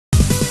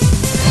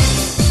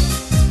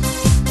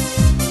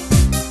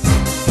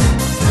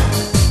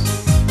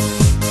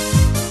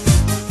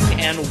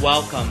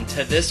welcome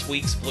to this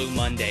week's Blue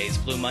Mondays.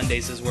 Blue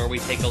Mondays is where we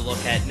take a look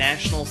at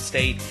national,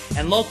 state,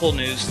 and local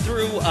news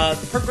through a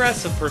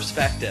progressive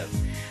perspective.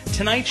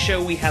 Tonight's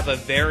show, we have a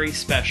very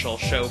special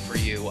show for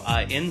you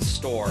in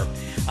store.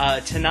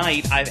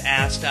 Tonight, I've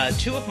asked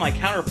two of my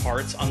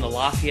counterparts on the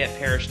Lafayette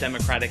Parish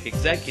Democratic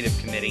Executive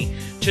Committee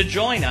to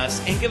join us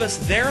and give us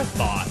their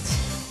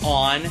thoughts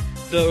on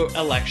the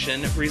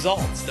election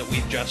results that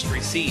we've just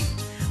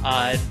received.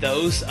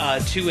 Those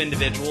two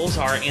individuals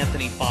are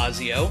Anthony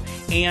Fazzio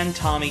and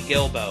Tommy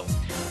Guilbeau.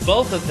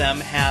 Both of them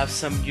have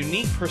some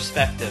unique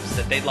perspectives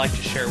that they'd like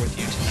to share with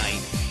you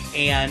tonight,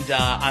 and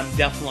I'm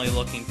definitely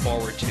looking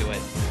forward to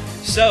it.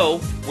 So,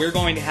 we're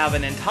going to have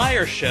an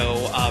entire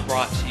show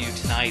brought to you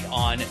tonight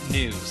on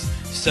news.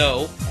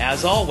 So,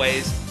 as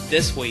always,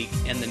 this week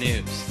in the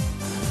news.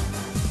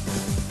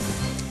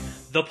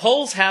 The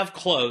polls have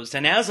closed,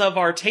 and as of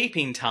our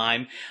taping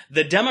time,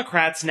 the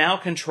Democrats now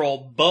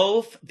control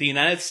both the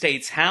United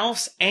States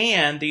House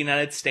and the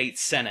United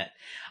States Senate.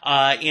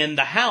 In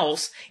the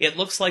House, it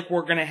looks like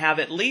we're going to have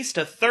at least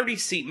a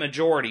 30-seat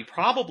majority,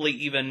 probably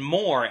even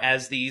more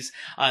as these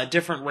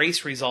different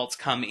race results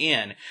come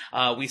in.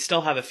 We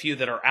still have a few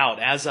that are out.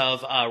 As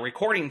of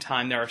recording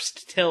time, there are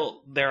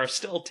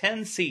still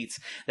 10 seats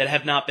that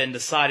have not been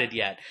decided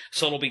yet.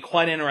 So it'll be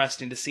quite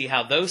interesting to see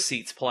how those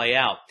seats play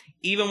out.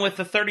 Even with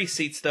the 30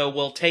 seats, though,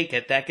 we'll take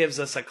it. That gives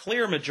us a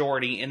clear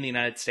majority in the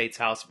United States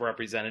House of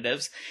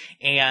Representatives,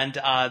 and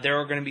there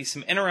are going to be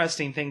some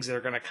interesting things that are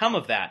going to come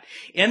of that.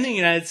 In the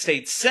United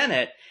States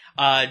Senate,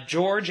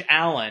 George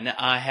Allen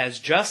has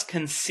just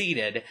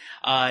conceded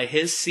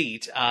his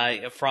seat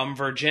from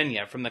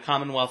Virginia, from the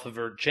Commonwealth of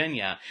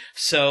Virginia.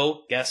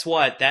 So, guess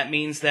what? That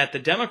means that the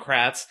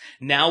Democrats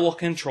now will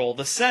control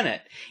the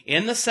Senate.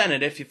 In the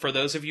Senate, for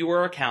those of you who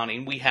are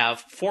accounting, we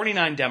have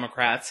 49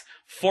 Democrats,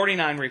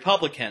 49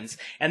 Republicans,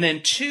 and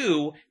then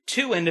two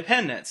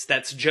independents.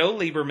 That's Joe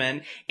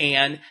Lieberman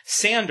and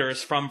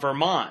Sanders from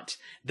Vermont.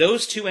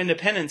 Those two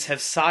independents have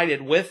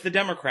sided with the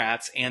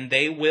Democrats, and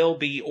they will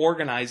be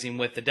organizing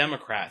with the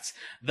Democrats,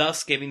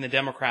 thus giving the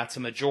Democrats a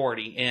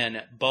majority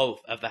in both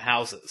of the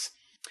houses.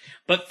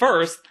 But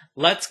first,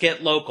 let's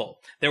get local.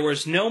 There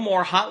was no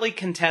more hotly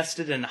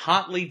contested and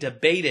hotly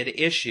debated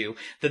issue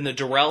than the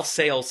Durrell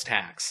sales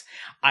tax.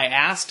 I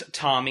asked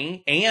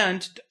Tommy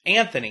and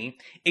Anthony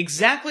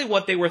exactly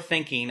what they were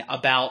thinking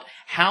about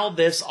how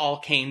this all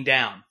came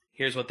down.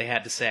 Here's what they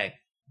had to say.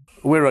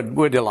 We're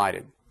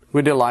delighted.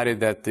 We're delighted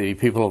that the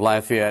people of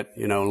Lafayette,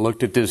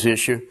 looked at this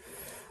issue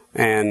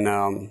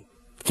and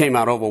came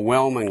out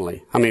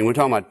overwhelmingly. I mean, we're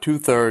talking about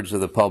 2/3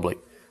 of the public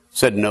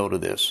said no to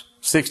this.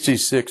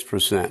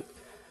 66%,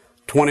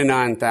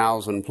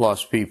 29,000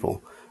 plus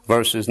people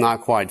versus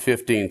not quite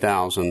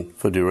 15,000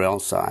 for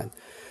Durrell's side.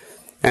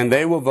 And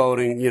they were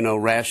voting,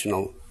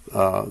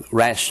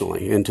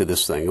 rationally into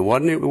this thing. It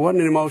wasn't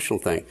an emotional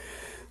thing.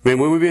 I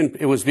mean,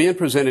 it was being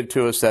presented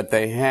to us that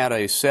they had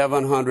a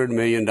 $700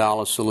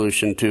 million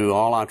solution to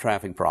all our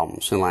traffic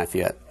problems in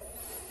Lafayette.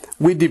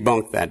 We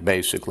debunked that,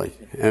 basically.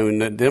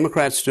 And the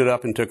Democrats stood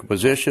up and took a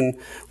position,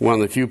 one of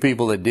the few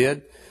people that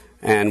did.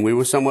 And we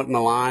were somewhat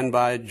maligned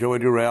by Joey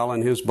Durrell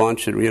and his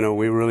bunch. We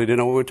really didn't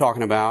know what we were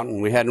talking about,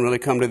 and we hadn't really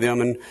come to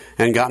them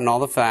and gotten all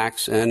the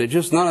facts. And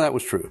none of that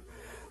was true.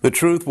 The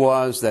truth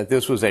was that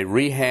this was a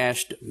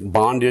rehashed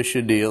bond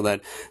issue deal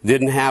that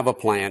didn't have a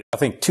plan. I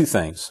think two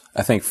things.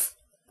 I think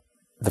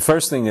the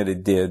first thing that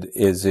it did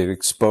is it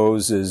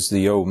exposes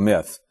the old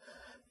myth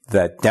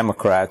that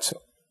Democrats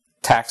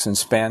tax and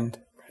spend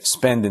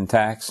and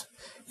tax.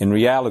 In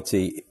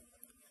reality,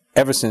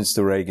 ever since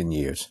the Reagan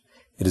years,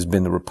 it has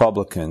been the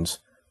Republicans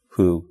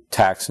who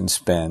tax and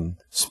spend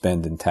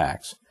and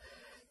tax.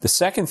 The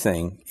second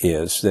thing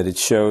is that it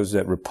shows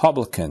that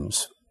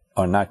Republicans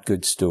are not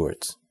good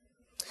stewards.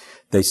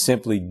 They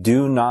simply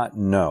do not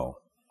know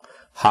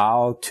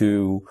how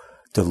to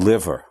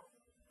deliver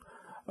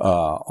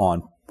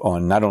on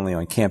not only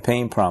on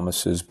campaign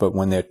promises, but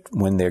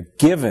when they're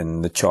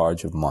given the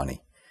charge of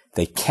money,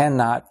 they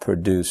cannot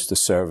produce the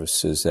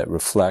services that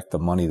reflect the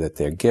money that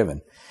they're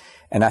given.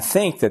 And I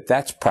think that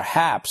that's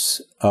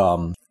perhaps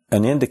an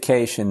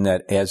indication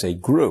that as a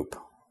group,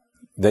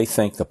 they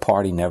think the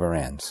party never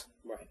ends.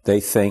 Right. They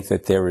think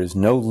that there is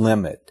no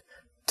limit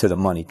to the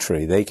money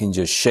tree. They can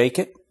just shake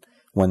it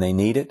when they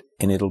need it,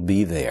 and it'll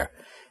be there.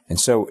 And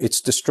so it's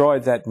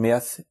destroyed that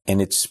myth,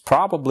 and it's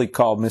probably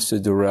called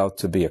Mr. Durrell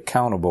to be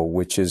accountable,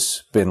 which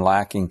has been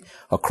lacking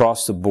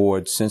across the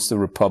board since the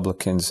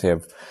Republicans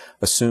have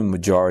assumed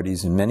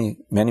majorities in many,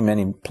 many,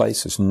 many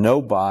places.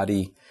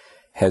 Nobody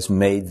has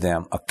made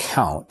them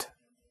account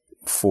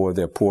for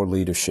their poor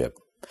leadership.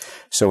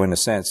 So in a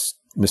sense,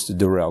 Mr.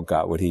 Durrell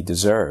got what he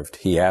deserved.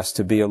 He asked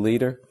to be a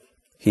leader.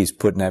 He's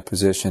put in that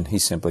position. He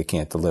simply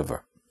can't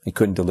deliver. He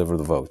couldn't deliver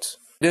the votes.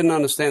 Didn't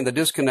understand the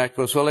disconnect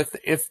was, well,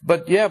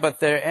 but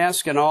they're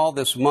asking all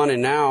this money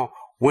now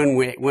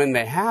when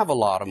they have a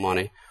lot of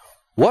money.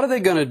 What are they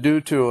going to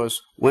do to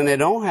us when they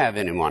don't have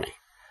any money?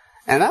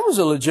 And that was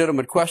a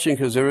legitimate question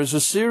because there is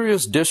a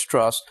serious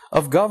distrust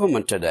of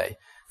government today.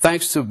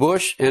 thanks to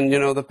Bush and,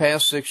 the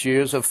past 6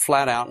 years of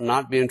flat out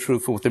not being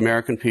truthful with the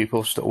American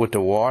people, with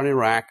the war in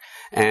Iraq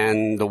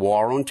and the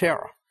war on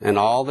terror and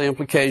all the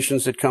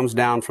implications that comes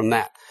down from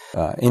that.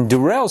 In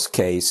Durrell's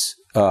case,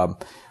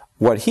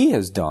 what he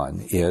has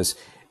done is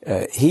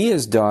he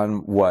has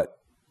done what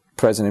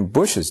President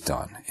Bush has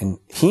done, and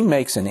he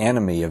makes an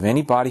enemy of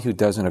anybody who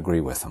doesn't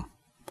agree with him.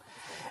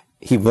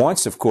 He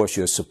wants, of course,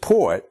 your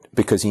support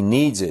because he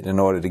needs it in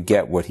order to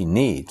get what he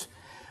needs.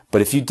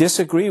 But if you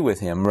disagree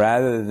with him,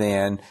 rather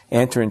than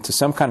enter into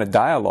some kind of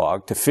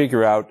dialogue to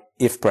figure out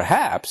if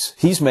perhaps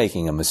he's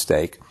making a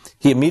mistake,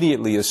 he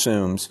immediately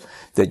assumes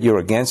that you're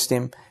against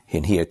him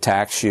and he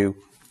attacks you.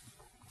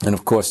 And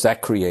of course,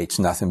 that creates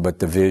nothing but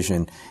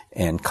division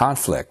and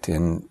conflict,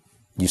 and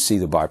you see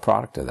the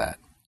byproduct of that.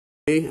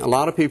 A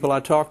lot of people I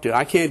talk to,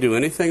 I can't do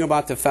anything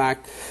about the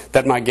fact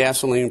that my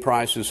gasoline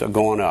prices are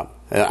going up.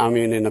 I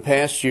mean, in the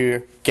past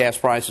year, gas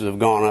prices have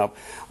gone up,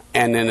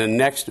 and in the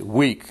next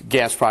week,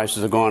 gas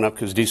prices are going up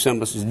because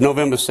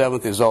November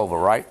 7th is over,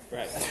 right?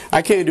 Right.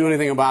 I can't do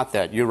anything about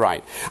that. You're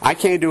right. I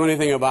can't do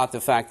anything about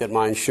the fact that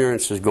my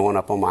insurance is going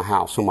up on my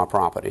house, on my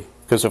property,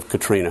 because of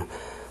Katrina.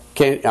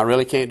 I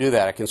really can't do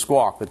that. I can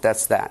squawk, but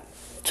that's that,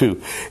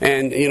 too.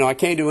 And, I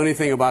can't do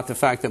anything about the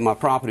fact that my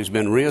property's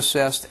been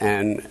reassessed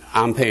and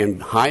I'm paying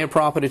higher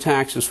property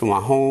taxes for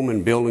my home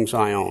and buildings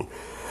I own.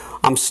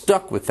 I'm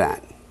stuck with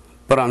that.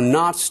 But I'm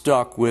not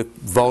stuck with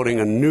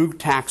voting a new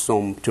tax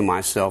on to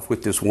myself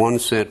with this 1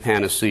 cent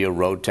panacea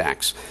road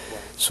tax.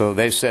 So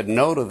they said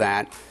no to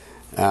that.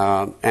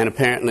 And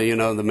apparently,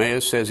 the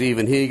mayor says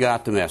even he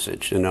got the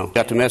message,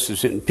 got the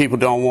message that people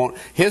don't want.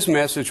 His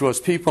message was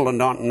people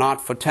are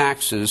not for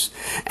taxes,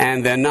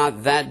 and they're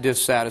not that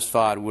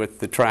dissatisfied with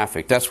the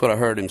traffic. That's what I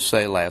heard him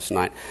say last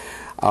night.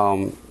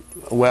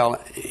 Well,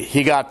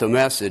 he got the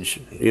message,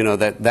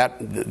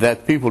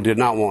 that people did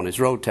not want his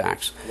road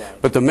tax.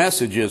 Right. But the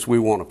message is we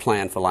want a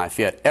plan for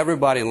Lafayette.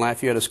 Everybody in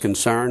Lafayette is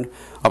concerned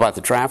about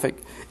the traffic.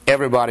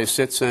 Everybody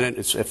sits in it.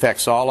 It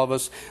affects all of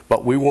us.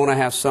 But we want to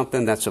have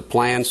something that's a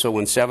plan so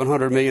when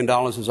 $700 million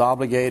is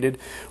obligated,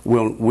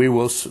 we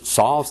will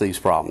solve these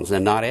problems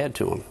and not add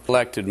to them.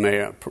 Elected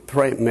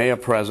mayor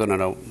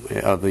president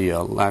of the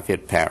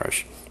Lafayette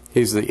Parish.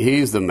 He's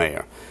the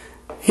mayor.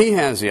 He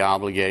has the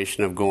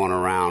obligation of going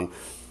around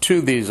to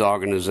these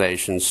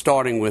organizations,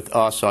 starting with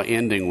us or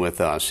ending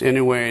with us,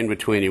 anywhere in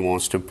between he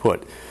wants to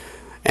put.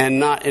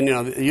 And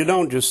you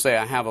don't just say,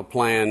 I have a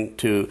plan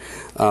to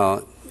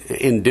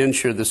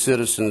indenture the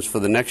citizens for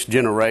the next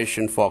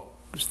generation for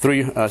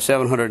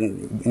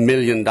 $700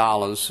 million,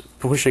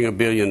 pushing $1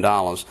 billion,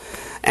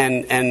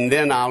 and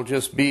then I'll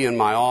just be in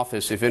my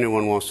office if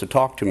anyone wants to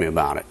talk to me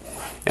about it.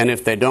 And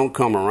if they don't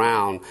come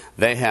around,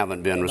 they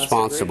haven't been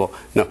responsible.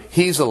 No,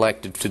 he's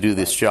elected to do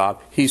this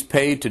job. He's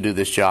paid to do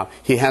this job.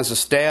 He has a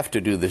staff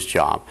to do this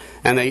job.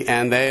 And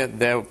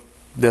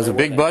there's a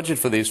big budget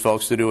for these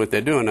folks to do what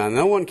they're doing. Now,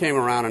 no one came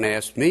around and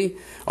asked me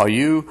or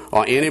you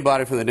or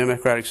anybody from the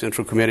Democratic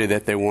Central Committee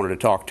that they wanted to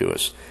talk to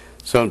us.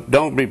 So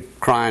don't be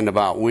crying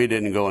about we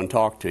didn't go and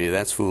talk to you.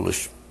 That's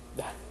foolish.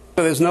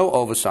 There's no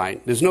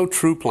oversight. There's no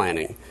true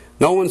planning.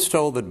 No one's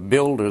told the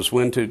builders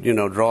when to,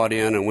 draw it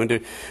in and when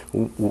to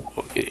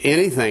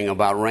anything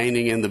about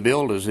reining in the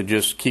builders that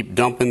just keep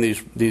dumping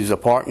these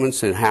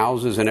apartments and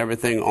houses and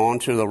everything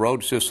onto the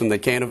road system. They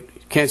can't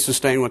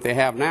sustain what they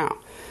have now.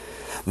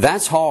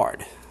 That's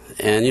hard,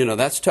 and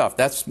that's tough.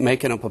 That's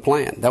making up a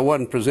plan. That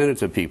wasn't presented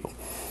to people.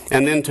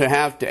 And then to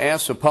have to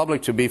ask the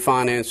public to be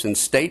financed in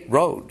state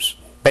roads,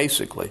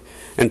 basically,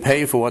 and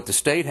pay for what the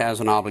state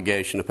has an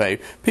obligation to pay.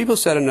 People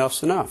said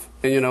enough's enough.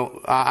 And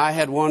I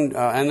had one,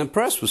 and the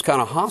press was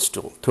kind of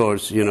hostile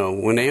towards,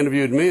 when they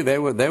interviewed me, they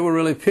were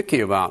really picky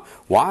about,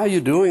 why are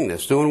you doing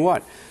this? Doing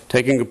what?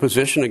 Taking a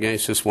position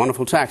against this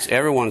wonderful tax.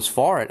 Everyone's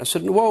for it. I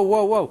said, whoa,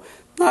 whoa, whoa.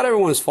 Not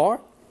everyone's for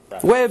it.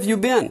 Right. Where have you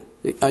been?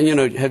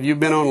 Have you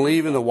been on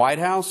leave in the White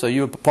House? Are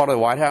you a part of the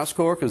White House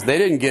Corps? Because they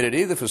didn't get it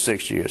either for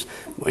 6 years.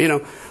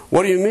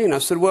 What do you mean? I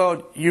said,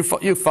 well, you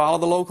follow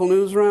the local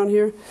news around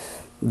here?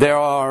 There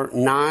are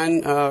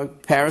 9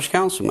 parish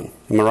councilmen.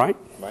 Am I right?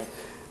 Right.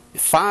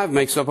 5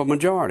 makes up a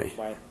majority.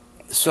 Right.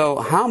 So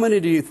how many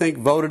do you think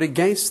voted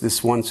against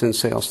this 1 cent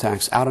sales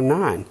tax out of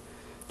 9?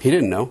 He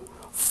didn't know.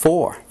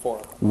 4.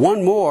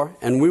 1 more,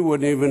 and we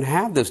wouldn't even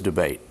have this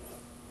debate.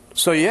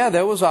 So yeah,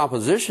 there was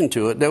opposition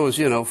to it. There was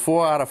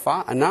 4 out of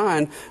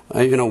 9.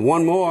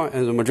 1 more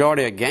as a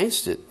majority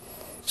against it.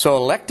 So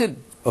elected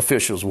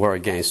officials were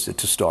against it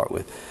to start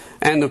with,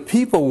 and the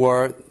people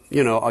were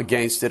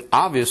against it,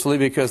 obviously,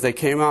 because they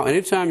came out.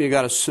 Anytime you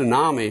got a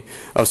tsunami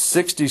of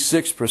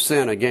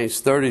 66%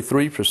 against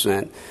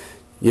 33%,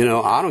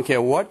 I don't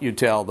care what you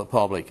tell the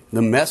public,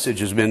 the message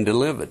has been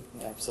delivered.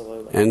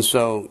 Absolutely. And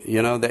so,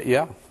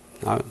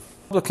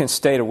 Republicans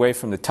stayed away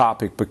from the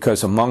topic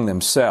because among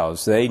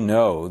themselves they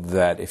know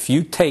that if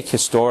you take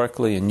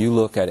historically and you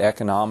look at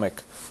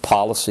economic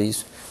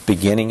policies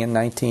beginning in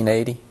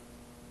 1980,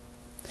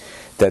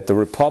 that the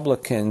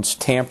Republicans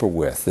tamper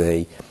with,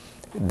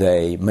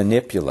 they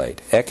manipulate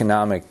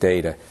economic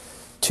data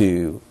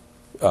to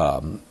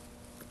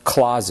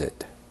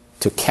closet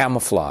to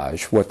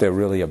camouflage what they're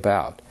really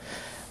about.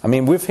 I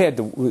mean, we've had,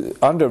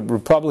 under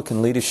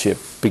Republican leadership,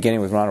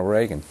 beginning with Ronald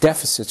Reagan,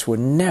 deficits were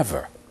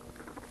never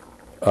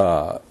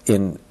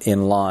in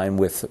line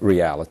with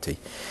reality.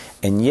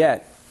 And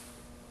yet,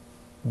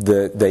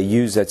 they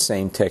use that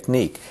same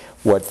technique.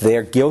 What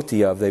they're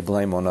guilty of, they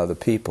blame on other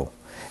people.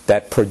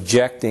 That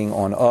projecting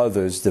on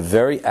others the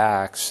very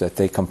acts that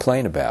they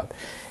complain about.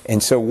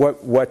 And so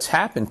what's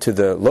happened to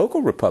the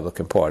local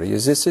Republican Party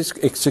is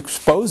it's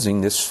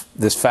exposing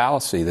this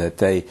fallacy that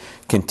they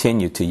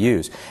continue to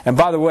use. And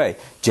by the way,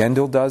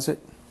 Jindal does it,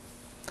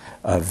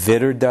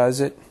 Vitter does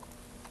it,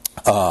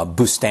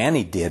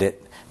 Boustany did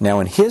it.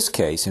 Now in his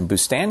case, in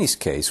Boustany's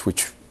case,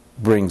 which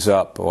brings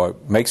up or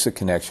makes a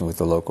connection with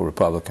the local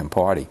Republican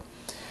Party,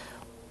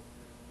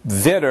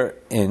 Vitter,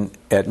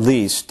 at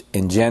least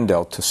in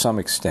Jindal to some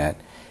extent,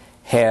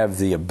 have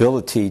the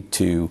ability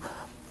to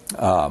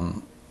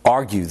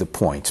argue the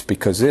points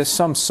because there's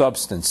some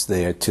substance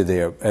there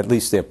to at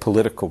least their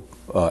political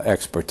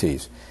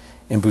expertise.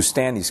 In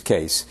Boustany's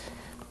case,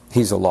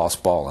 he's a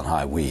lost ball in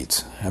high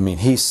weeds. I mean,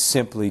 he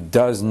simply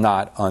does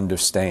not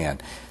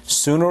understand.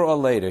 Sooner or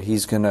later,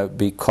 he's going to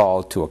be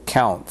called to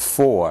account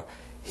for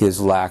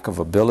his lack of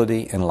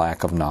ability and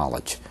lack of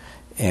knowledge.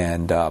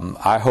 And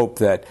I hope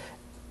that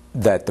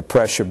the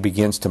pressure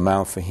begins to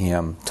mount for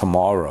him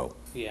tomorrow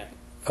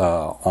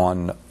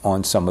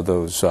on some of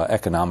those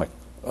economic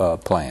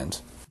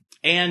plans.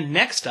 And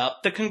next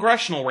up, the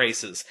congressional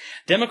races.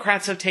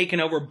 Democrats have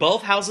taken over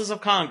both houses of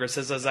Congress,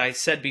 as I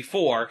said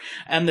before,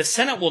 and the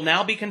Senate will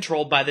now be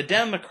controlled by the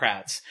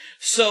Democrats.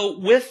 So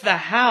with the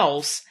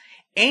House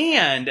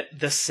and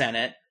the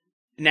Senate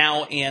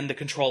now in the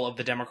control of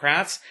the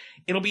Democrats,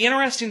 it'll be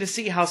interesting to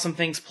see how some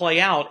things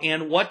play out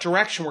and what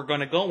direction we're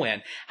going to go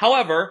in.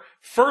 However,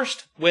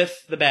 first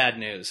with the bad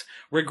news.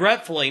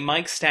 Regretfully,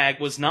 Mike Stagg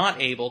was not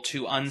able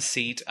to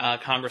unseat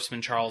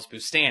Congressman Charles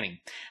Boustany.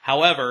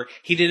 However,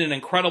 he did an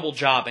incredible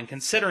job, and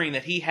considering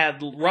that he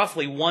had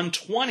roughly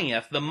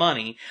 1/20th the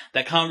money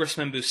that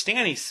Congressman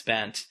Boustany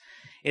spent,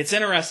 it's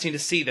interesting to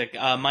see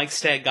that Mike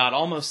Stagg got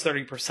almost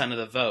 30% of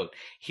the vote.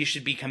 He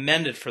should be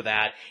commended for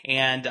that,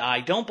 and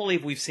I don't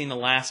believe we've seen the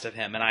last of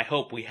him, and I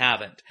hope we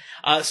haven't.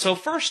 So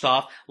first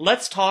off,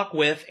 let's talk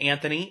with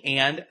Anthony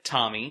and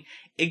Tommy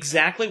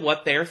exactly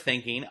what they're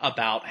thinking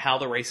about how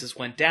the races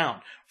went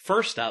down.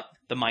 First up,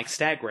 the Mike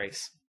Stagg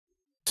race.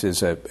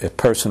 This is a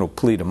personal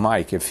plea to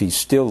Mike. If he's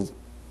still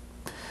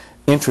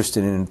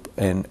interested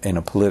in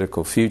a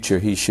political future,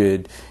 he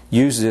should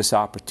use this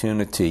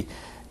opportunity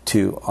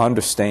to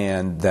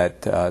understand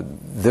that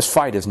this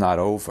fight is not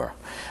over.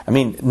 I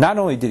mean, not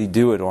only did he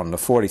do it on the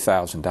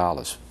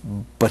 $40,000,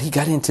 but he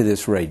got into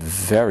this race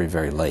very,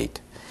 very late.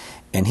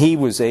 And he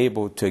was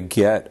able to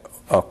get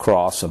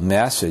across a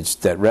message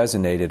that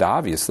resonated,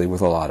 obviously, with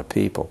a lot of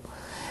people.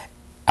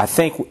 I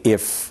think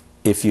if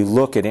you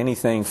look at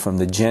anything from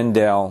the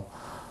Jindal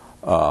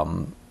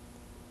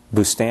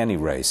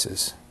Boustany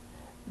races,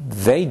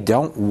 they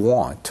don't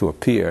want to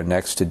appear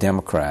next to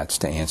Democrats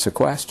to answer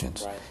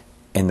questions. Right.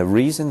 And the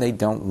reason they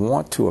don't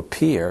want to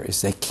appear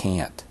is they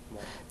can't.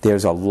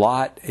 There's a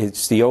lot,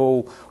 it's the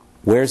old,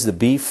 where's the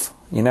beef,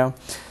 you know?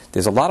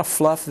 There's a lot of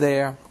fluff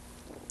there.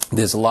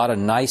 There's a lot of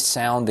nice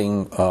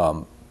sounding,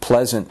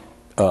 pleasant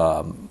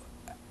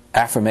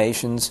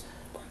affirmations,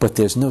 but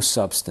there's no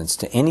substance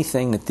to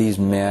anything that these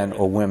men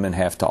or women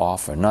have to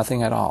offer.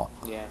 Nothing at all.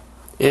 Yeah.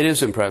 It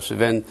is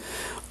impressive. And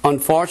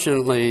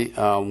unfortunately,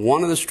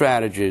 one of the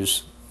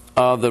strategies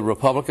of the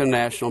Republican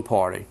National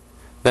Party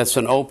that's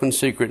an open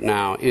secret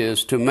now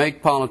is to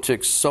make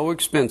politics so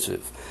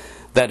expensive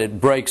that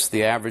it breaks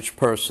the average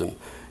person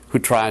who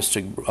tries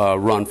to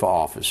run for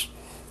office.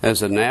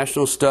 There's a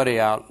national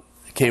study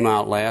came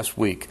out last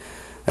week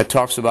that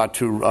talks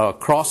about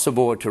across the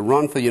board to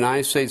run for the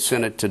United States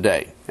Senate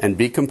today and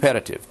be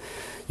competitive,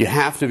 you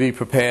have to be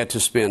prepared to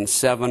spend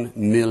 $7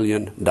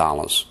 million.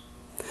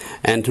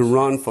 And to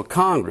run for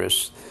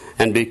Congress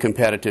and be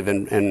competitive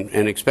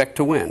and expect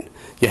to win,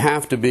 you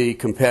have to be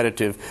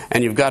competitive,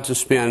 and you've got to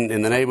spend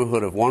in the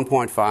neighborhood of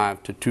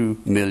 $1.5 to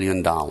 $2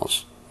 million.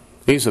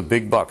 These are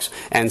big bucks.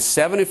 And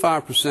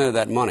 75% of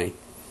that money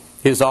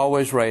is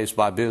always raised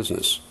by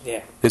business.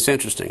 Yeah. It's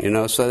interesting, you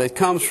know, so it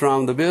comes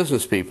from the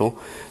business people.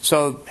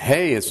 So,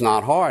 hey, it's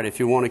not hard if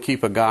you want to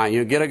keep a guy,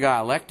 you get a guy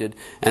elected,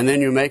 and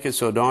then you make it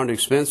so darned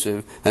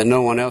expensive that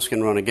no one else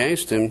can run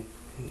against him.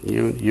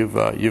 You've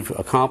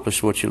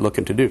accomplished what you're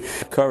looking to do.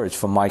 Courage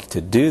for Mike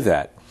to do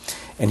that.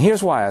 And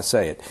here's why I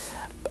say it.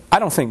 I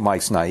don't think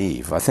Mike's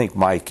naive. I think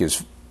Mike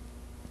is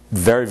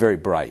very, very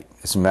bright.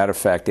 As a matter of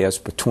fact, as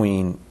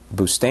between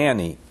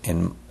Boustany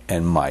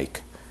and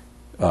Mike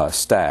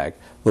Stagg,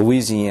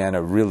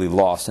 Louisiana really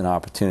lost an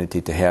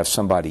opportunity to have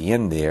somebody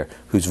in there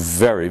who's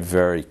very,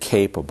 very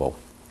capable.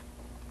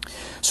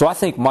 So I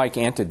think Mike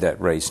entered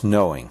that race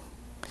knowing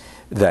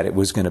that it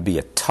was going to be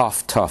a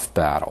tough, tough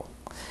battle.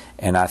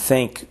 And I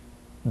think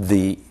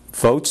the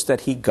votes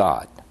that he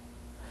got,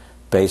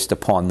 based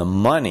upon the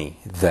money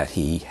that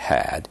he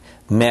had,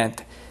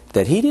 meant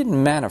that he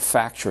didn't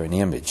manufacture an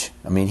image.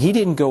 I mean, he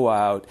didn't go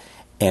out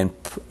and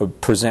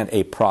present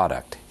a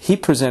product. He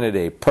presented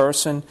a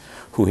person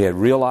who had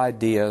real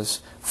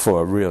ideas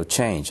for a real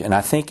change, and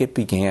I think it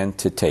began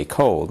to take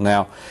hold.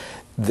 Now,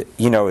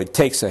 you know, it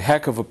takes a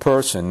heck of a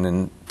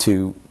person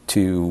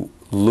to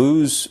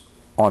lose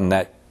on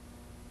that,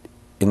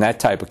 in that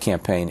type of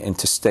campaign, and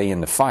to stay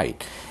in the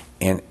fight.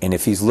 And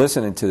if he's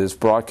listening to this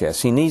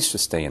broadcast, he needs to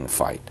stay in the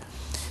fight.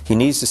 He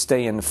needs to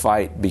stay in the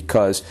fight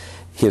because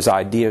his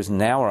ideas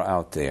now are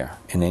out there,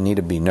 and they need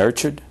to be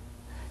nurtured,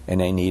 and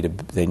they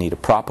need to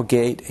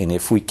propagate. And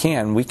if we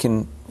can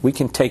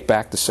take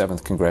back the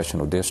 7th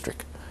Congressional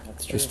District.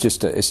 That's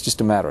true. It's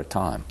just a matter of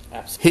time.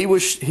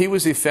 Absolutely. He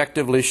was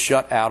effectively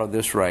shut out of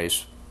this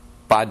race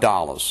by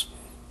dollars,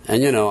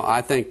 and you know,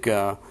 I think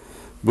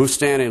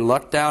Boustany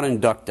lucked out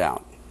and ducked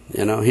out.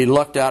 You know, he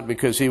lucked out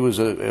because he was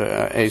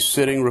a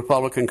sitting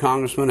Republican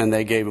congressman, and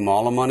they gave him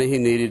all the money he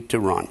needed to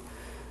run.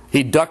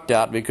 He ducked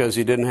out because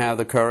he didn't have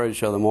the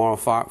courage or the moral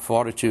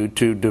fortitude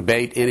to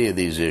debate any of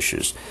these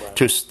issues, right,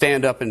 to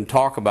stand up and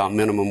talk about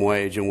minimum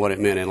wage and what it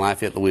meant in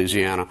Lafayette,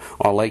 Louisiana,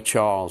 or Lake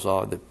Charles,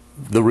 or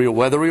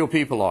where the real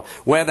people are,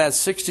 where that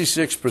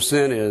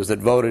 66% is that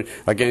voted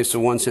against the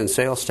 1-cent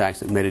sales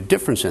tax that made a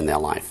difference in their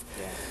life.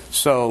 Yeah.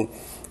 So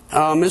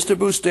Mr.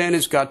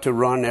 Boustany's got to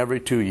run every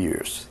 2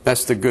 years.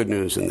 That's the good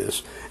news in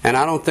this. And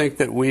I don't think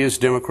that we as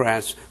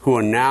Democrats, who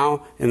are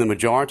now in the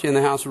majority in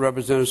the House of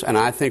Representatives, and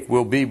I think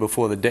will be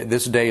before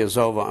this day is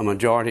over, a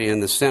majority in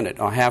the Senate,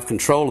 or have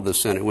control of the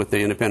Senate with the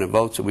independent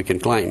votes that we can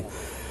claim,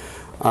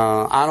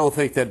 I don't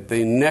think that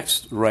the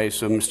next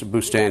race of Mr.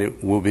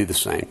 Boustany will be the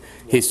same.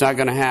 He's not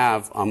going to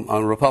have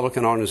a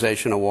Republican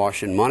organization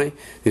awash in money.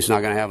 He's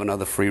not going to have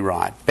another free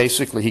ride.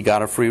 Basically, he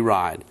got a free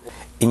ride.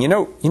 And you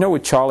know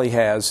what Charlie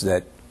has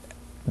that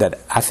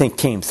I think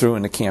came through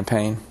in the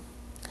campaign?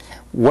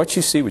 What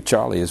you see with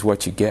Charlie is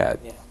what you get.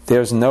 Yeah.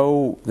 There's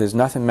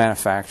nothing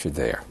manufactured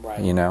there. Right.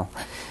 You know,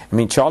 I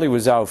mean, Charlie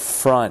was out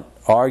front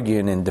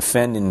arguing and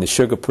defending the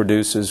sugar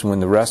producers when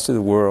the rest of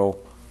the world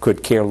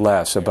could care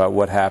less about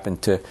what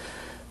happened to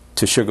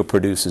sugar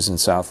producers in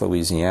South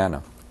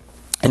Louisiana.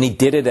 And he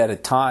did it at a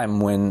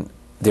time when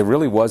there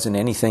really wasn't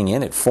anything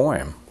in it for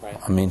him. Right.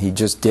 I mean, he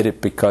just did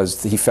it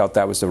because he felt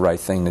that was the right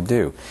thing to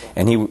do.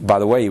 And he, by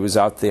the way, he was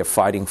out there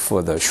fighting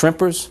for the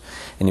shrimpers,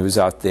 and he was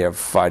out there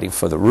fighting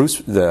for the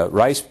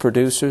rice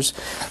producers.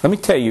 Let me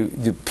tell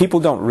you, people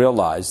don't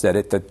realize that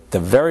at the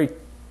very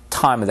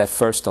time of that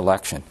first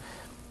election,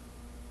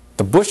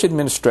 the Bush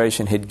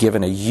administration had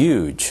given a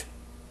huge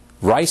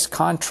rice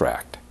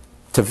contract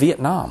to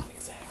Vietnam.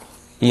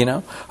 You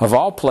know, of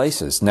all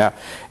places. Now,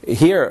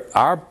 here,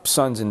 our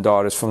sons and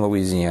daughters from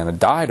Louisiana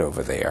died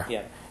over there.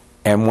 Yeah.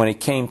 And when it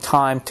came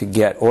time to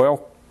get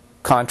oil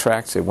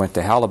contracts, it went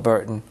to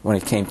Halliburton. When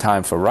it came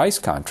time for rice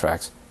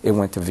contracts, it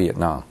went to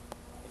Vietnam.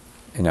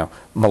 You know,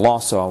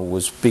 Melanson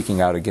was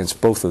speaking out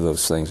against both of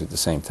those things at the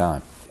same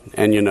time.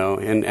 And, you know,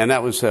 and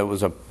that was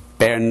a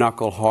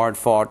bare-knuckle,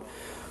 hard-fought,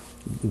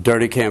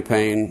 dirty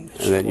campaign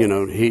that, you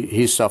know,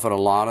 he suffered a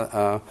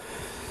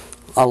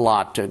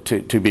lot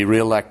to be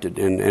reelected,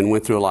 and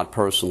went through a lot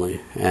personally.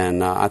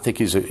 And I think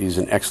he's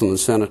an excellent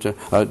senator,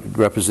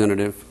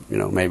 representative. You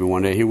know, maybe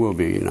one day he will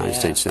be a United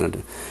States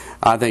Senator.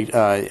 I think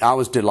I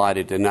was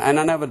delighted, and I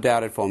never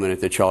doubted for a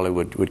minute that Charlie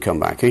would come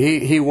back.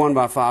 He won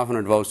by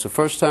 500 votes the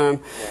first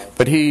time,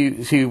 but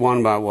he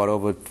won by what,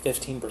 over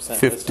 15%.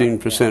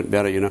 15%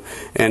 better, you know.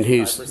 And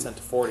 5%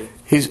 to 40.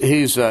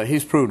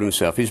 He's proved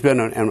himself. He's been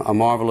a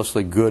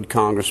marvelously good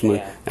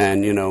congressman,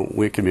 and you know,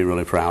 we can be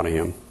really proud of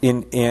him.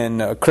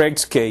 In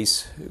Craig's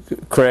case,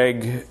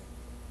 Craig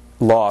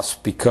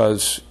lost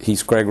because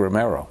he's Craig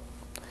Romero.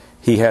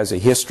 He has a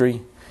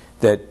history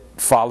that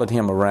followed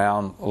him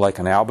around like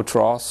an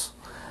albatross.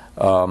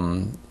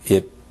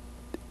 It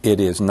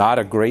is not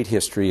a great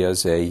history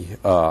as a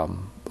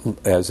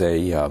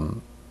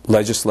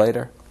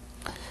legislator.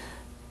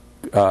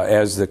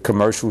 As the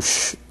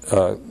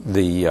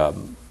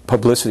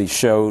publicity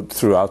showed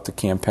throughout the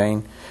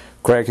campaign,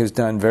 Craig has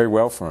done very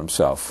well for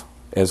himself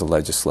as a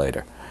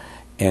legislator,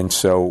 and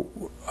so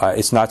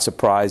it's not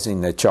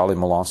surprising that Charlie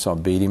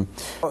Melanson beat him.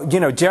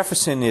 You know,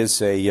 Jefferson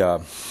is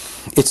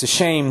it's a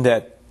shame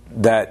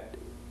that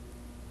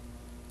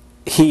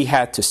he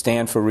had to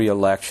stand for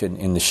re-election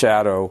in the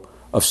shadow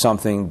of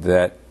something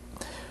that,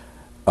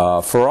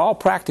 for all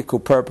practical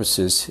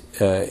purposes,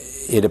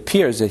 it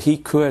appears that he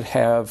could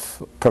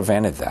have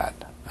prevented that.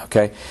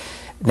 Okay?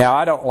 Now,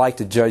 I don't like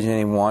to judge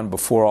anyone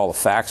before all the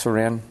facts are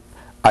in.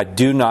 I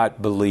do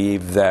not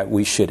believe that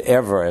we should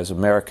ever, as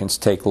Americans,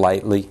 take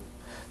lightly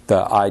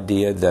the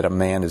idea that a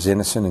man is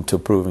innocent until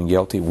proven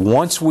guilty.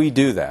 Once we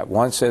do that,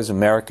 once as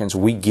Americans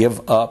we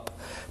give up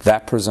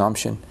that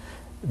presumption,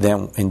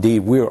 then indeed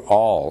we're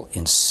all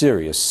in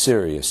serious,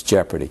 serious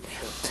jeopardy.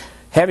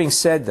 Having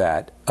said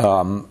that,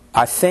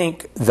 I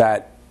think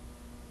that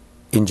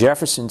in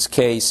Jefferson's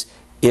case,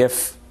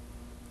 if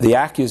the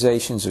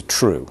accusations are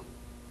true,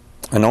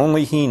 and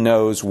only he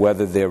knows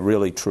whether they're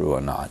really true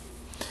or not,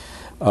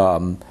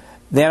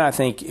 then I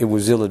think it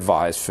was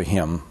ill-advised for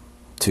him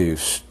to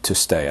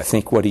stay. I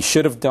think what he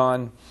should have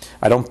done,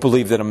 I don't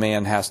believe that a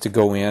man has to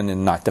go in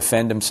and not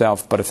defend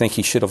himself, but I think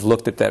he should have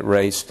looked at that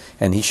race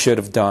and he should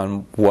have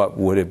done what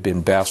would have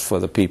been best for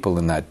the people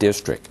in that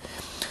district.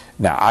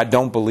 Now, I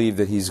don't believe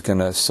that he's going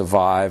to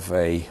survive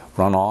a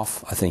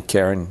runoff. I think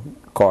Karen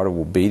Carter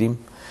will beat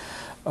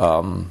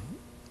him.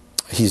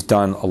 He's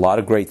done a lot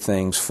of great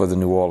things for the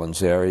New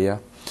Orleans area,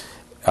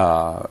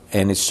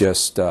 and it's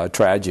just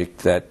tragic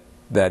that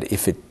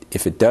if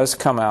it does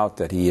come out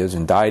that he is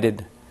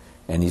indicted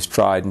and he's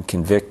tried and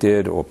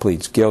convicted or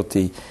pleads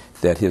guilty,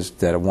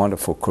 that a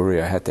wonderful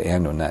career had to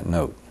end on that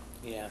note.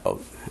 Yeah.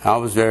 I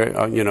was very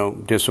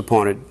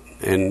disappointed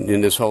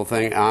in this whole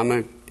thing. I'm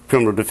a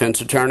criminal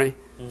defense attorney,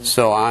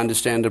 so I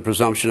understand the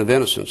presumption of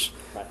innocence,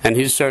 and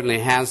he certainly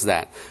has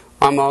that.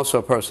 I'm also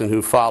a person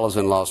who follows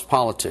and loves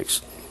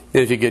politics.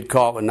 And if you get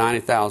caught with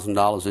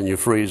 $90,000 in your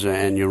freezer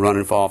and you're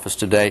running for office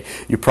today,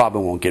 you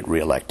probably won't get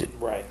reelected.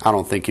 Right. I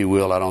don't think he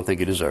will. I don't think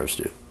he deserves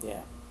to. Yeah.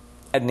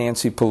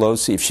 Nancy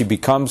Pelosi, if she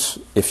becomes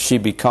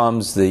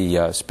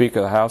the Speaker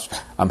of the House,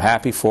 I'm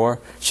happy for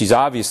her. She's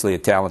obviously a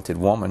talented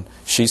woman.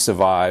 She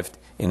survived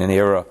in an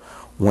era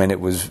when it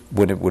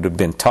would have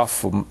been tough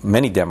for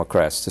many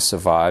Democrats to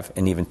survive,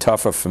 and even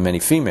tougher for many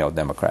female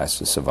Democrats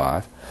to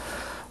survive.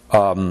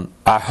 I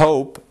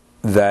hope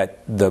that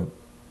the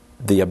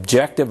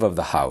objective of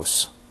the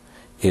House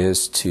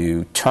is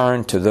to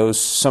turn to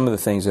some of the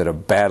things that are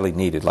badly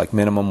needed, like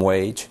minimum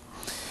wage,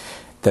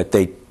 that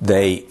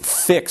they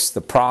fix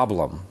the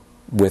problem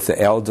with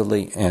the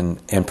elderly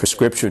and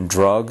prescription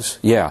drugs.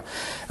 Yeah,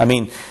 I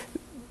mean,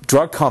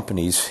 drug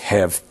companies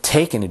have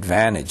taken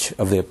advantage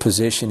of their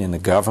position in the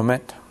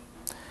government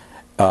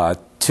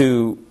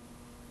to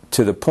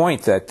the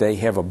point that they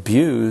have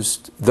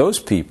abused those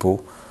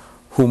people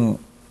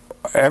whom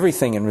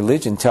everything in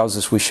religion tells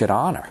us we should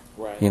honor.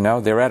 Right. You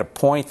know, they're at a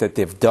point that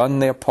they've done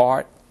their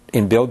part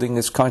in building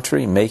this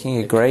country, making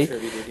it great.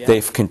 Yeah.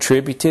 They've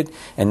contributed,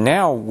 and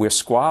now we're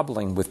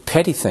squabbling with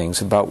petty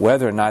things about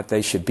whether or not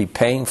they should be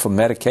paying for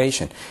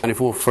medication. And if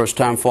we're first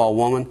time for a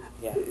woman,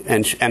 yeah.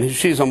 and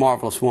she's a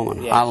marvelous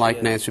woman. Yeah, I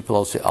like Nancy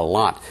Pelosi a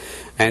lot.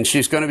 And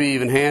she's going to be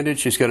even-handed.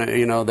 She's going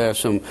to, there's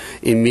some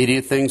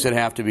immediate things that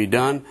have to be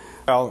done.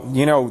 Well,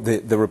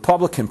 the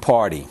Republican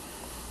Party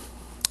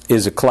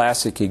is a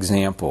classic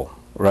example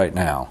right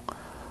now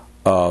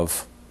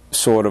of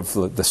sort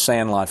of the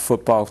Sandlot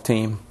football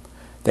team.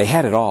 They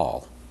had it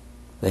all.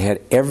 They had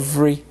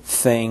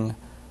everything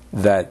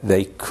that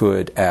they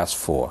could ask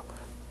for.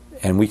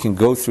 And we can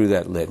go through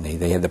that litany.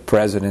 They had the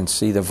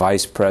presidency, the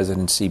vice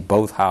presidency,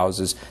 both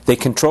houses. They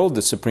controlled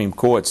the Supreme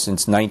Court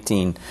since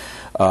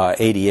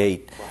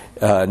 1988.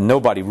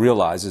 Nobody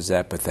realizes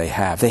that, but they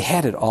have. They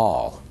had it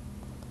all.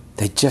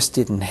 They just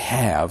didn't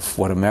have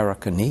what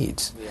America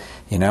needs.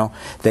 Yeah.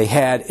 They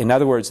had, in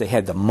other words, they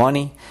had the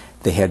money,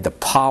 they had the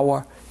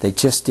power, they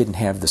just didn't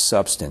have the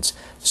substance.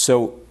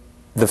 So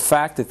the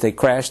fact that they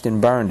crashed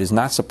and burned is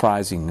not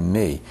surprising to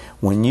me.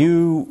 When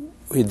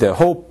the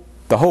whole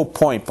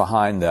point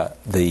behind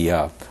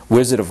the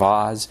Wizard of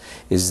Oz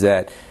is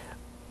that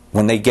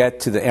when they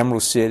get to the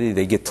Emerald City,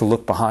 they get to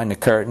look behind the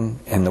curtain,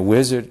 and the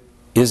wizard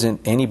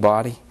isn't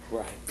anybody.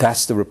 Right.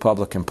 That's the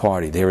Republican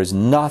Party. There is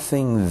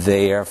nothing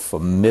there for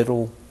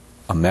middle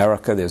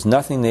America. There's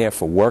nothing there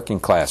for working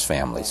class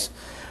families.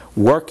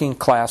 Working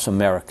class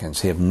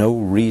Americans have no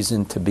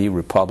reason to be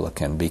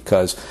Republican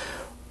because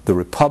the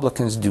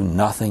Republicans do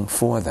nothing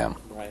for them.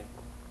 Right.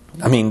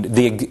 I mean,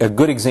 a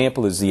good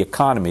example is the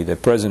economy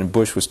that President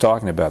Bush was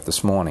talking about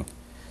this morning.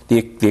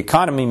 The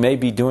economy may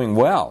be doing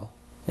well,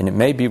 and it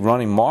may be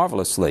running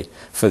marvelously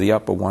for the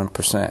upper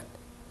 1%.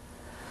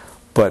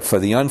 But for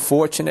the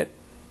unfortunate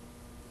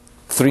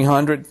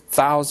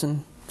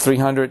 300,000,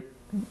 300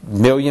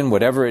 million,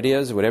 whatever it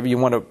is, whatever you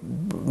want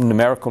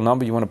numerical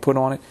number you want to put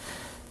on it,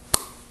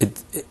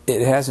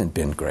 it hasn't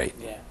been great.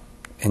 Yeah.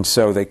 And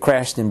so they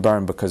crashed and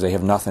burned because they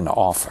have nothing to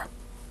offer.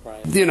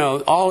 Right. You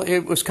know,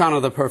 it was kind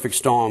of the perfect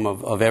storm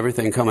of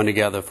everything coming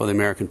together for the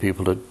American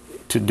people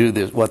to do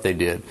this, what they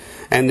did.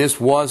 And this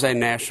was a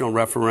national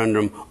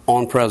referendum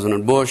on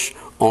President Bush,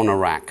 on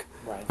Iraq.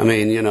 Right. I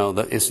mean, you know,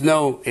 it's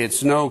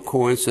no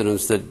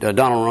coincidence that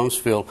Donald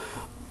Rumsfeld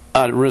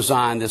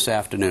resigned this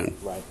afternoon.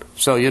 Right.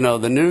 So, you know,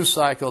 the news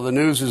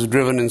is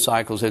driven in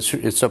cycles.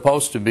 It's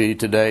supposed to be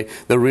today.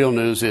 The real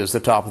news is,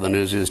 the top of the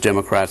news is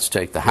Democrats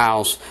take the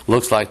House.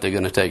 Looks like they're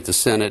going to take the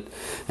Senate.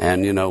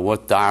 And, you know,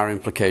 what dire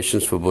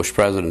implications for Bush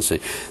presidency.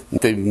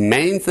 The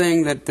main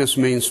thing that this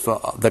means for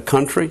the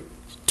country,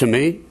 to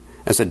me,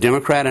 as a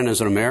Democrat and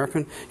as an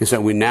American, is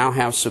that we now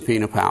have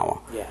subpoena power.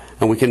 Yeah.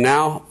 And we can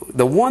now,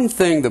 the one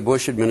thing the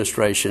Bush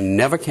administration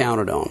never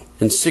counted on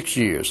in 6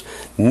 years,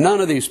 none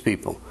of these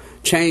people,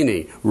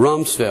 Cheney,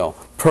 Rumsfeld,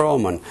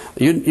 Perlman,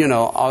 you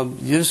know,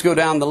 you just go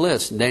down the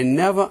list. They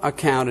never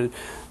accounted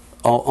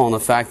on the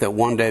fact that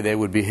one day they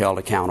would be held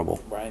accountable.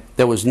 Right.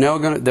 There was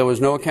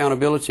no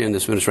accountability in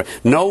this administration.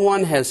 No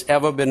one has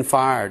ever been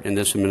fired in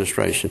this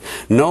administration.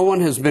 No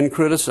one has been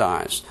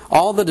criticized.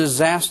 All the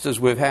disasters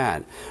we've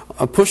had,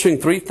 pushing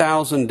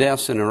 3,000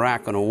 deaths in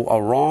Iraq on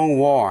a wrong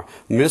war,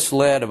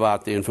 misled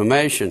about the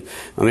information.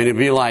 I mean, it'd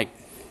be like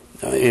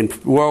in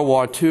World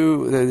War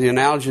II, the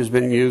analogy has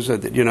been used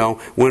that, you know,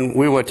 when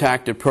we were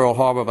attacked at Pearl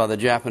Harbor by the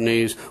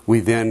Japanese, we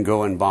then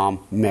go and bomb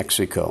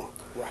Mexico.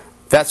 Right.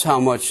 That's how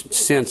much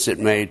sense it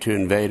made to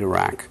invade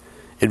Iraq.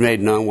 It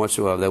made none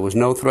whatsoever. There was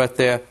no threat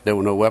there. There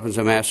were no weapons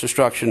of mass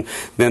destruction.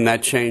 Then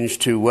that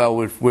changed to, well,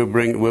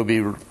 we'll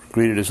be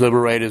greeted as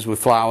liberators with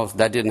flowers.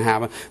 That didn't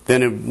happen.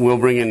 Then we'll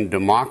bring in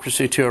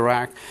democracy to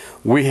Iraq.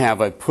 We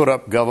have a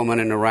put-up government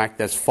in Iraq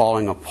that's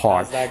falling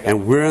apart.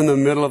 And we're in the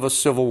middle of a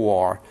civil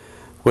war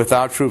with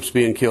our troops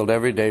being killed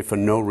every day for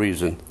no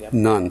reason. Yep.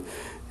 None.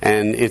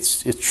 And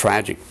it's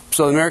tragic.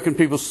 So the American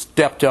people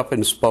stepped up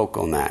and spoke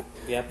on that.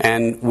 Yep.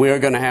 And we're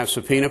going to have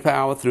subpoena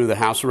power through the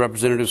House of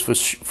Representatives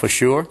for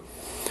sure,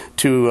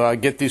 to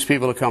get these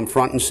people to come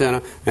front and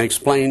center and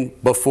explain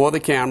before the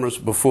cameras,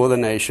 before the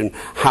nation,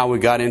 how we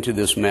got into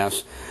this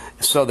mess,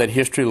 so that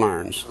history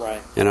learns.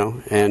 Right. You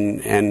know,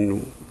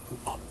 and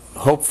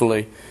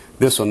hopefully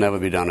this will never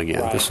be done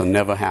again. Right. This will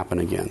never happen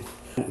again.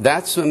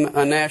 That's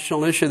a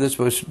national issue. This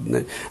was,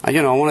 you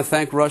know, I want to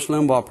thank Rush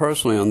Limbaugh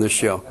personally on this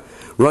show.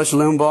 Rush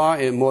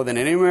Limbaugh, more than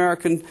any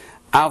American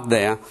out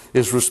there,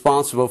 is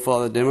responsible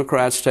for the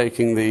Democrats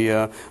taking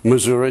the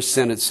Missouri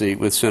Senate seat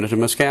with Senator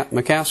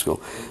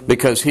McCaskill,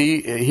 because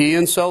he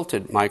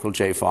insulted Michael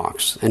J.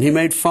 Fox, and he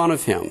made fun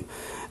of him,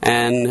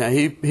 and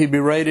he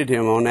berated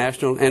him on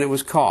national, and it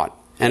was caught,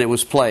 and it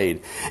was played,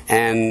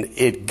 and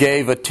it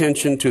gave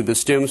attention to the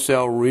stem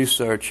cell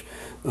research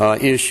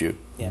issue,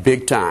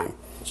 big time,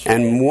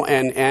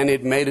 and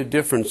it made a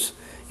difference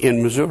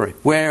in Missouri,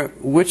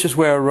 which is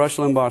where Rush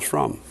Limbaugh's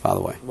from, by the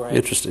way. Right.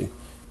 Interesting.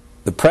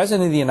 The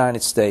President of the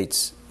United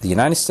States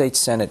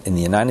Senate, and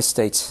the United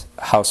States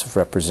House of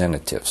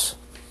Representatives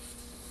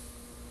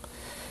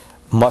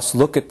must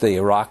look at the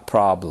Iraq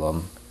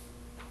problem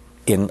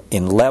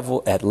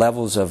at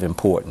levels of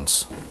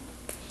importance.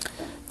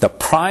 Their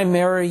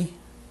primary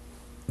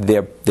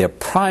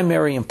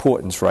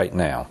importance right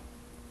now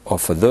are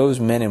for those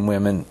men and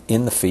women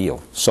in the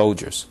field,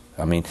 soldiers.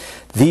 I mean,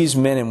 these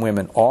men and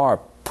women are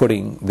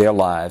putting their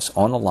lives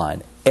on the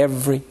line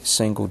every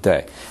single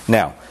day.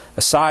 Now,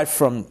 aside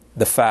from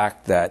the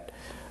fact that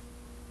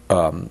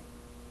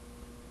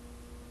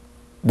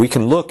we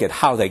can look at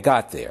how they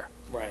got there,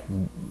 right,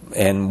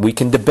 and we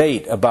can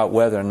debate about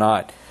whether or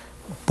not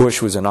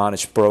Bush was an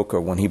honest broker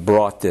when he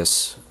laid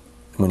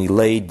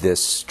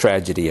this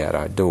tragedy at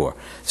our door.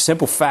 The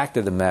simple fact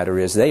of the matter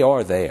is they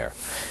are there.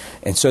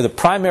 And so the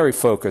primary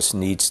focus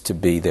needs to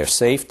be their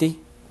safety,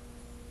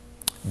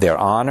 their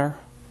honor,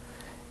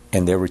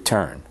 and their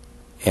return.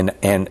 And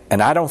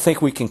I don't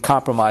think we can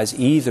compromise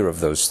either of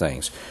those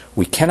things.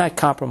 We cannot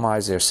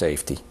compromise their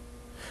safety.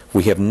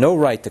 We have no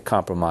right to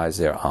compromise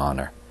their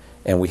honor.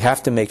 And we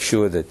have to make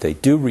sure that they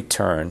do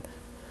return,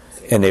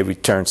 and they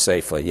return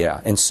safely,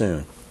 and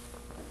soon.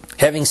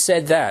 Having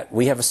said that,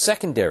 we have a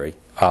secondary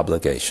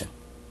obligation,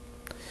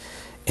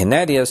 and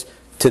that is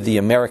to the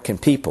American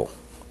people,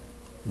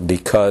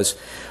 because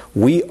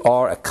we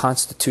are a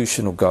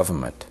constitutional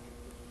government.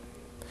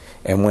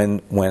 And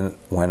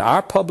when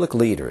our public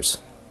leaders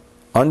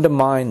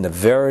undermine the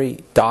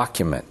very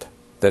document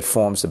that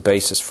forms the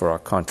basis for our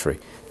country,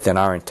 then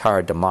our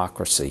entire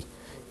democracy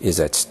is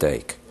at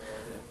stake.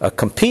 A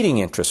competing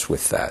interest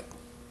with that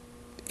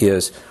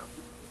is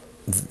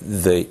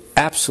the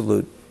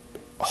absolute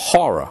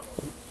horror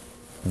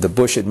the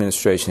Bush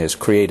administration has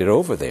created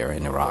over there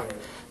in Iraq.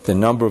 The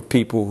number of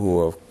people who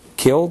are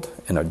killed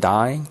and are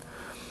dying.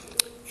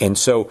 And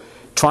so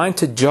trying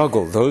to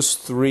juggle those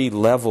three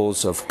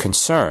levels of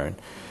concern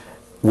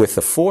with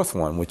the fourth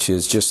one, which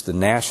is just the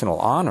national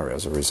honor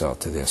as a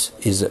result of this,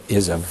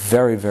 is a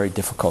very, very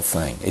difficult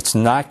thing. It's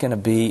not going to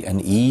be an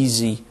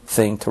easy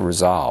thing to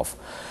resolve,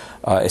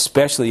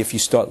 especially if you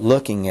start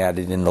looking at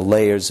it in the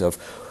layers of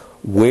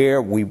where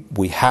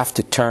we have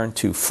to turn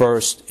to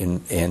first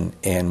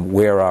and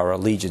where our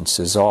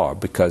allegiances are.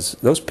 Because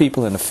those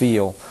people in the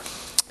field,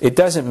 it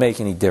doesn't make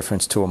any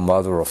difference to a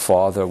mother or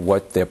father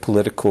what their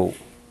political,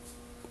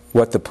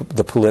 what the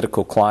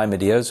political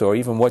climate is, or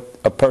even what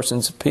a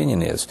person's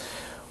opinion is.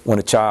 When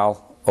a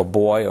child, or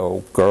boy,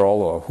 or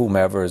girl, or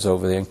whomever is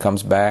over there and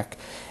comes back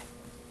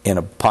in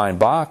a pine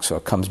box or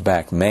comes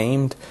back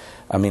maimed,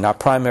 I mean, our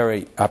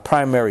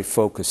primary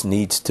focus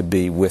needs to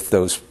be with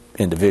those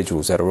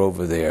individuals that are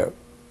over there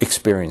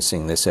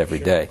experiencing this every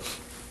day,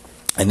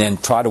 and then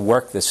try to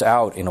work this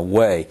out in a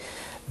way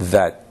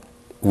that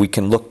we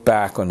can look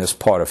back on this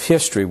part of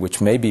history, which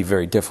may be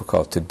very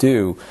difficult to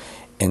do,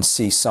 and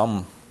see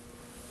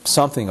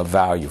something of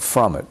value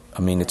from it.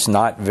 I mean, it's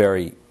not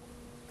very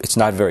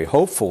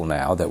hopeful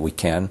now that we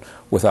can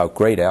without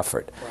great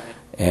effort. Right.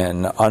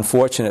 And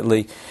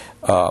unfortunately,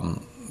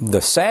 the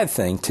sad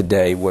thing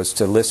today was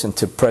to listen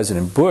to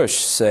President Bush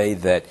say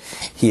that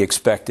he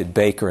expected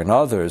Baker and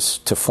others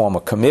to form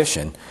a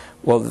commission.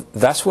 Well,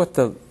 that's what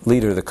the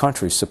leader of the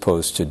country is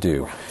supposed to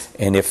do. Right.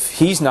 And if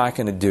he's not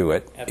going to do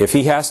it, if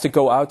he has to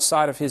go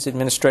outside of his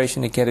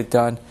administration to get it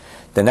done,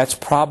 then that's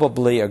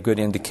probably a good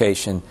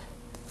indication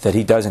that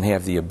he doesn't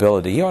have the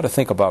ability. He ought to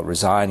think about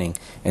resigning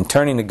and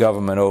turning the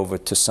government over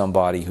to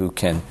somebody who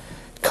can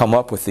come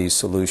up with these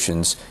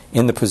solutions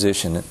in the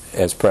position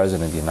as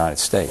President of the United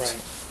States.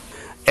 Right.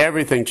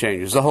 Everything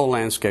changes. The whole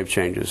landscape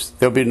changes.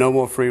 There'll be no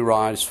more free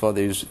rides for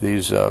these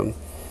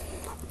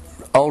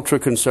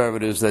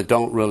ultra-conservatives that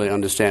don't really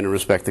understand and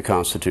respect the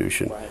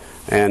Constitution. Right.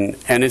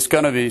 And it's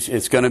going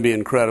to be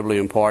incredibly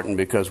important,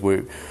 because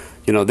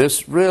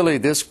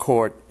this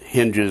court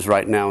hinges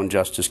right now on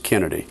Justice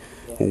Kennedy.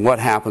 Yeah. What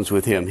happens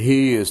with him?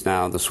 He is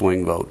now the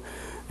swing vote,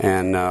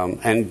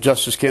 and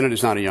Justice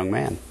Kennedy's not a young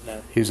man.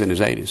 No. He's in his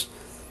 80s.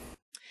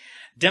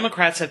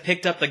 Democrats have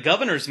picked up the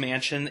governor's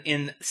mansion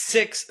in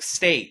 6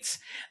 states.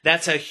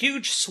 That's a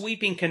huge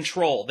sweeping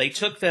control. They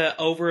took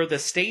over the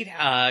state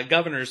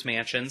governor's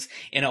mansions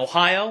in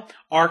Ohio,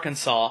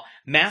 Arkansas,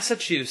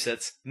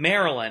 Massachusetts,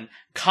 Maryland,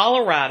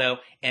 Colorado,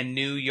 and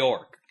New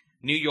York.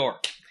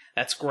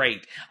 That's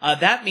great.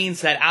 That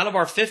means that out of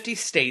our 50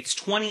 states,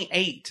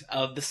 28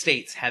 of the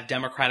states have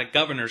Democratic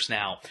governors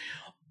now.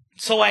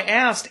 So I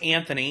asked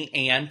Anthony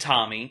and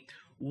Tommy,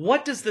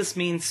 what does this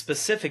mean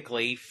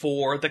specifically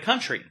for the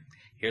country?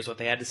 Here's what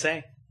they had to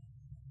say.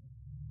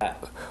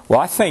 Well,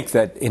 I think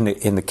that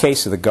in the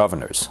case of the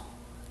governors,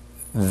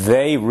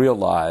 they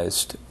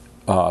realized,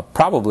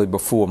 probably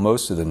before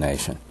most of the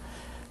nation,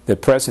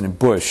 that President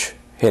Bush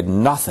had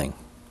nothing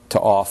to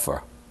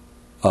offer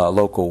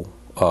local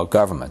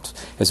governments.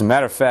 As a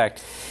matter of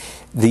fact,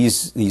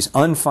 these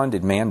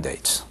unfunded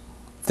mandates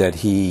that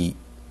he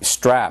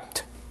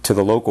strapped to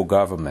the local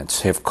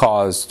governments have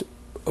caused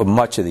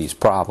much of these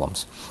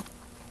problems.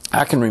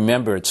 I can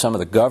remember at some of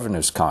the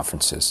governors'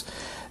 conferences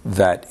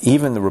that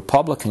even the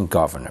Republican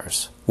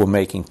governors were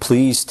making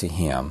pleas to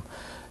him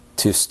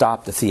to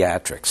stop the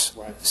theatrics,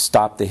 right,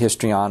 stop the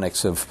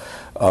histrionics of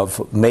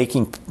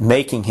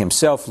making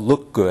himself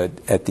look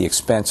good at the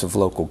expense of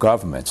local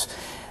governments.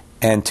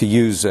 And to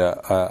use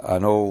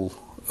an old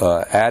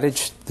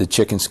adage, the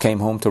chickens came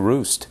home to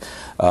roost.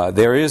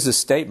 There is a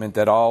statement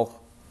that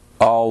all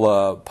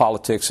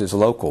politics is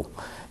local.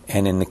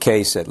 And in the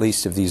case, at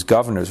least of these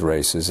governors'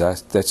 races,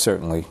 that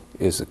certainly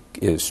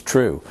is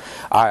true.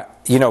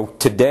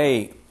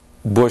 Today,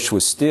 Bush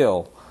was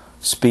still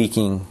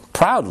speaking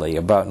proudly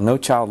about No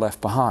Child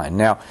Left Behind.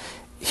 Now,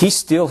 he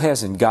still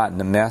hasn't gotten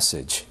the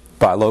message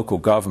by local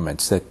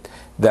governments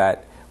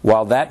that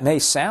while that may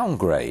sound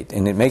great,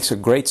 and it makes a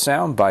great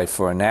soundbite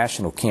for a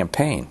national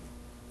campaign,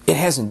 it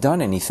hasn't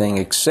done anything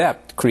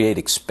except create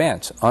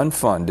expense,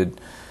 unfunded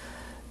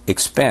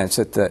expense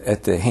at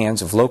the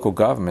hands of local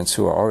governments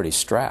who are already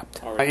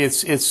strapped.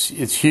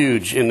 It's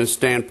huge in the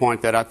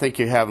standpoint that I think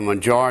you have a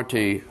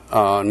majority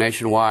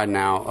nationwide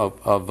now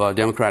of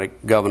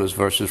Democratic governors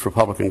versus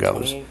Republican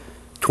governors.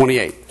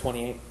 28.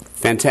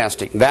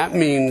 Fantastic. That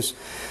means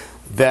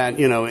that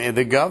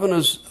the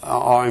governors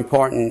are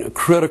important,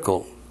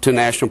 critical to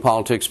national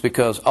politics,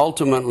 because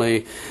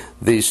ultimately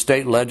the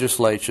state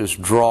legislatures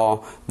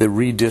draw the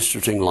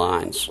redistricting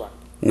lines. Right.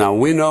 Now,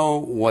 we know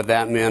what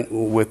that meant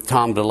with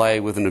Tom DeLay,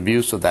 with an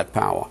abuse of that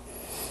power.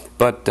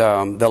 But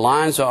the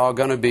lines are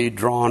going to be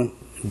drawn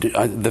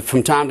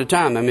from time to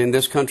time. I mean,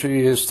 this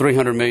country is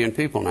 300 million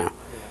people now.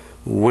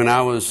 When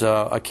I was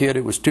a kid,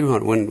 it was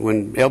 200.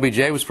 When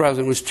LBJ was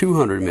president, it was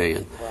 200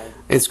 million. Right.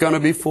 It's going to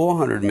be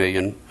 400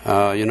 million,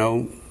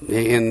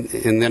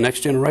 in the next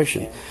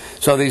generation. Yeah.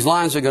 So these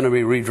lines are going to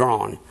be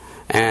redrawn.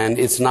 And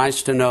it's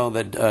nice to know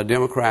that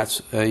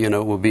Democrats,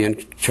 will be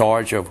in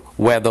charge of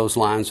where those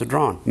lines are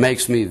drawn.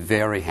 Makes me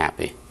very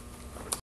happy.